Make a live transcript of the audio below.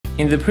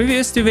In the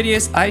previous two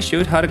videos, I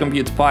showed how to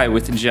compute pi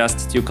with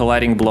just two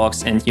colliding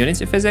blocks and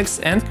Unity physics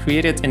and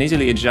created an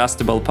easily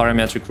adjustable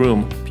parametric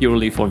room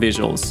purely for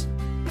visuals.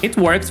 It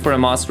worked for a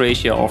mass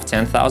ratio of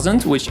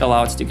 10,000, which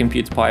allowed to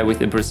compute pi with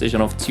a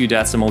precision of 2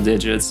 decimal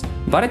digits,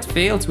 but it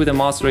failed with a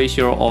mass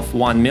ratio of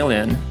 1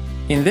 million.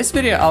 In this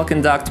video, I'll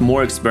conduct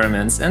more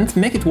experiments and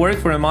make it work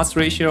for a mass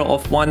ratio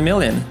of 1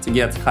 million to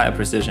get higher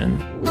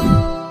precision.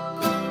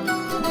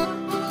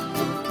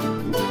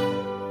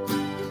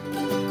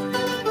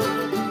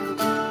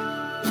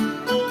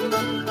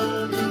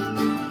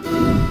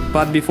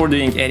 But before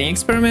doing any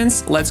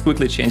experiments, let's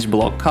quickly change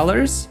block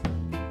colors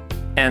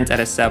and add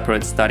a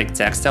separate static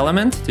text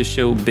element to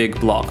show big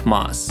block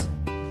mass.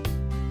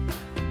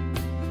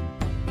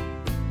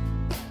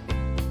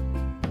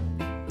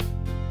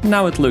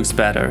 Now it looks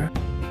better.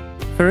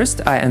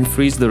 First, I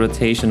unfreeze the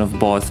rotation of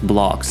both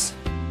blocks.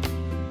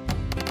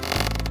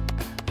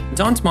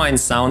 Don't mind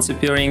sounds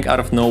appearing out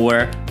of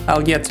nowhere,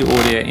 I'll get to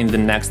audio in the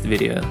next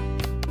video.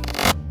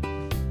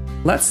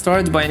 Let's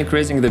start by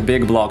increasing the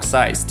big block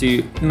size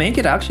to make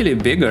it actually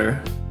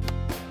bigger.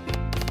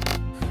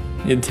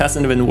 It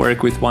doesn't even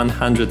work with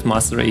 100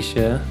 mass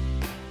ratio.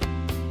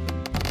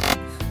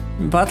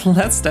 But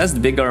let's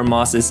test bigger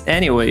masses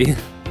anyway.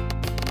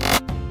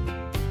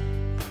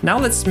 Now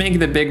let's make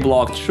the big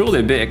block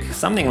truly big,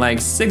 something like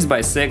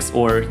 6x6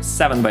 or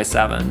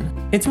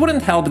 7x7. It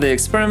wouldn't help the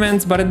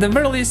experiment, but at the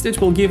very least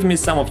it will give me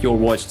some of your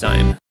watch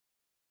time.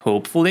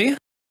 Hopefully.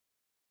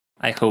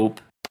 I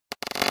hope.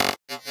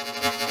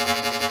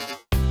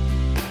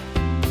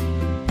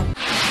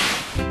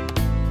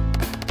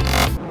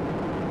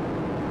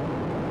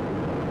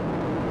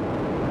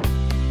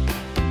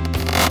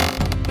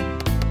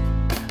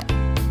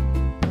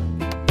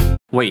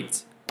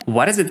 Wait,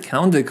 why does it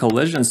count the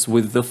collisions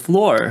with the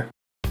floor?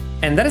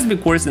 And that is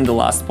because in the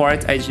last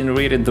part I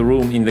generated the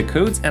room in the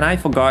code and I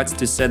forgot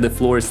to set the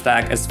floor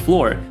stack as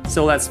floor,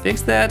 so let's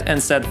fix that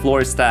and set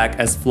floor stack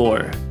as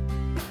floor.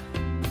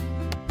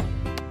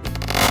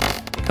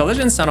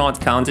 Collisions are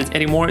not counted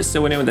anymore,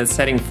 so we know that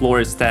setting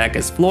floor stack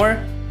as floor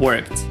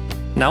worked.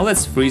 Now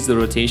let's freeze the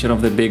rotation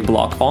of the big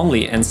block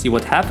only and see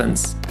what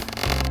happens.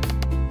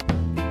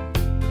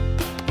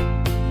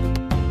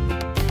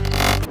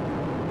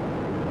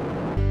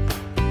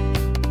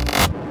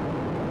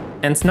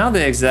 And now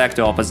the exact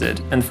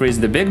opposite,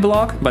 unfreeze the big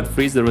block, but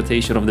freeze the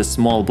rotation of the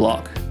small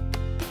block.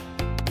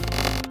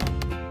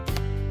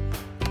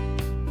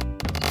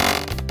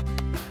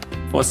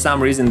 For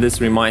some reason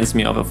this reminds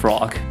me of a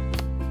frog.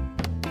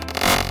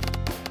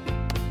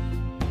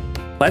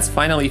 Let's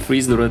finally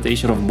freeze the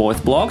rotation of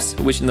both blocks,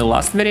 which in the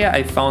last video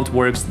I found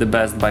works the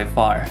best by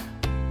far.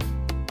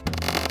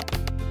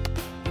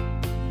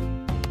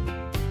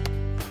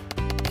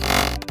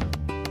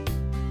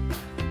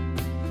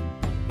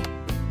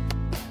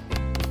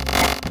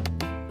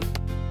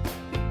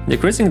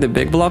 Decreasing the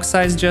big block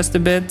size just a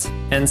bit,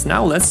 and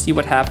now let's see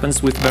what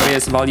happens with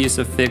various values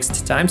of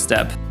fixed time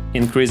step.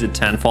 Increase it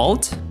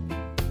tenfold.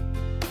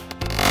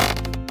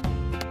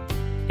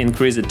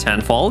 Increase it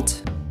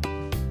tenfold.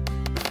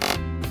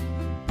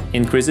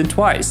 Increase it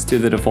twice to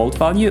the default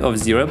value of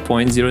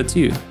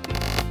 0.02.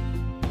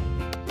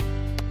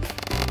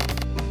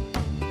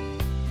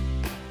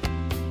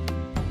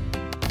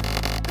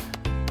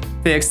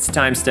 Fixed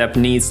time step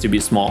needs to be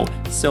small,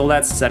 so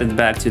let's set it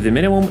back to the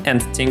minimum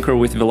and tinker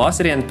with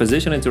velocity and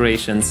position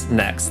iterations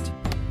next.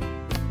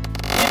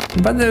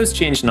 But those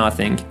change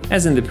nothing,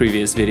 as in the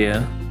previous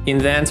video. In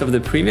the end of the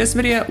previous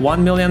video,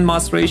 1 million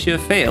mass ratio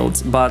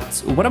failed,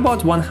 but what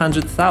about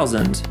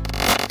 100,000?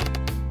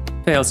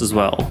 Fails as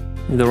well.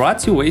 There are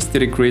two ways to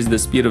decrease the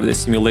speed of the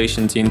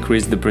simulation to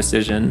increase the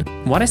precision.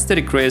 One is to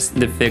decrease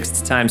the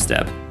fixed time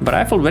step, but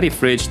I've already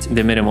reached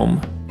the minimum.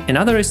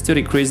 Another is to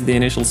decrease the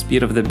initial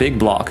speed of the big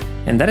block,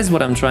 and that is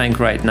what I'm trying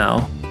right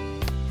now.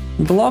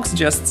 Blocks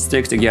just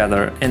stick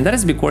together, and that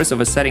is because of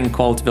a setting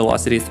called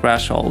velocity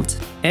threshold.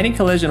 Any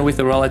collision with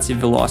a relative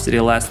velocity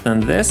less than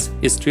this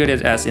is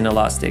treated as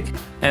inelastic.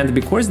 And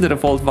because the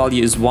default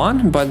value is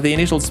 1, but the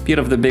initial speed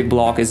of the big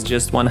block is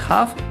just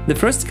 1/2, the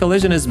first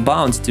collision is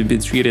bound to be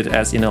treated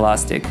as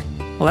inelastic.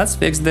 Let's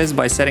fix this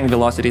by setting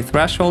velocity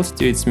threshold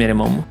to its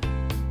minimum.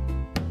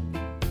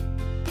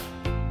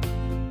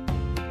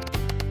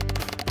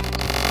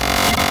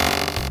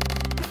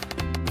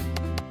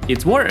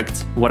 It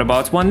worked! What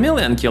about 1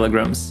 million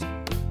kilograms?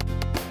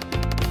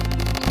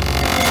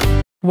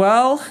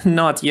 Well,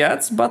 not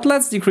yet, but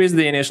let's decrease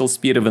the initial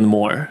speed even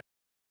more.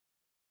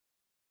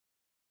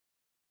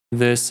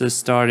 This is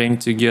starting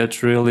to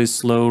get really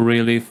slow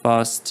really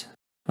fast.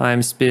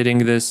 I'm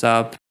speeding this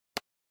up.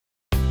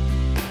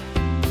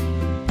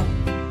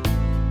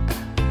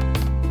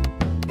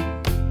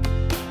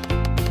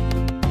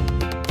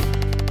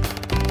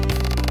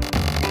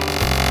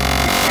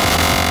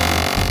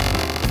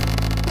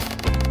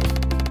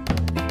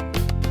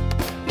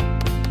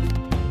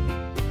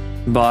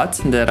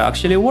 But that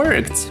actually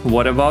worked.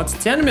 What about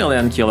 10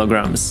 million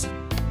kilograms?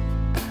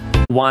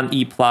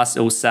 1E plus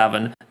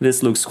 07.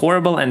 This looks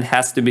horrible and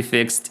has to be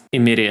fixed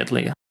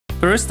immediately.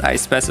 First, I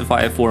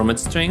specify a format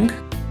string.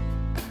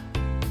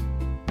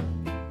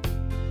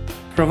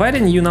 Provide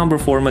a new number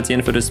format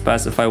info to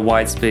specify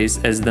whitespace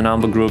as the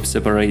number group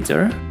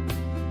separator.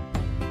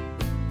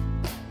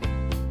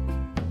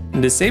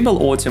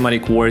 Disable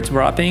automatic word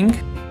wrapping.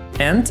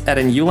 And add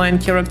a new line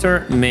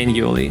character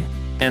manually.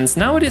 And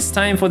now it is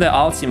time for the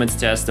ultimate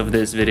test of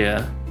this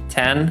video.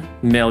 10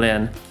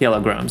 million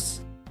kilograms.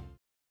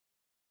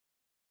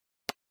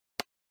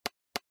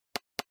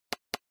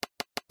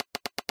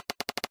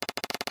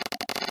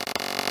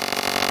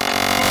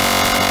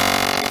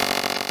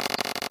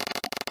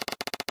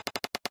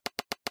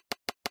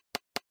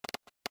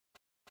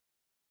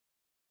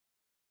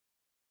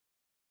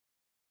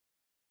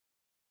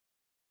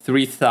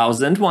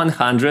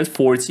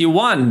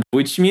 $3,141,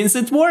 which means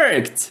it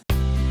worked!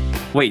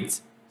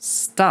 Wait,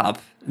 stop.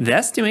 The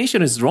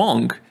estimation is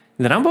wrong.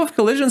 The number of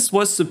collisions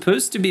was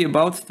supposed to be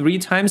about 3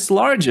 times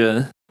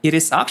larger. It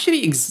is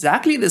actually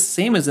exactly the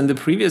same as in the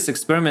previous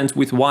experiment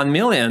with 1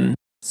 million.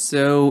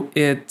 So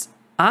it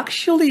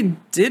actually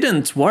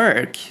didn't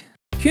work.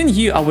 Who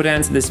knew I would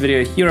end this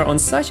video here on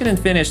such an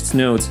unfinished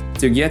note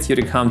to get you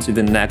to come to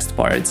the next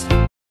part?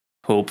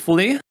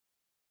 Hopefully.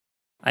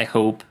 I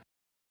hope.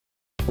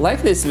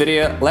 Like this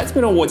video, let me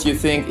know what you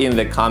think in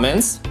the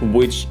comments,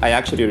 which I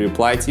actually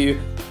reply to.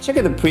 Check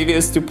out the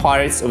previous 2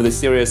 parts of the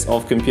series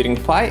of Computing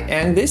Pi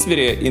and this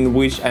video in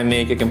which I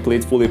make a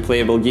complete fully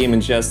playable game in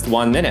just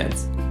 1 minute.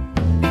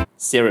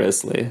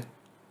 Seriously.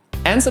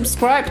 And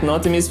subscribe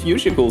not to miss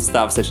future cool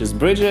stuff such as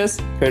bridges,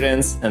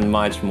 curtains, and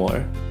much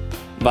more.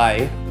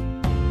 Bye!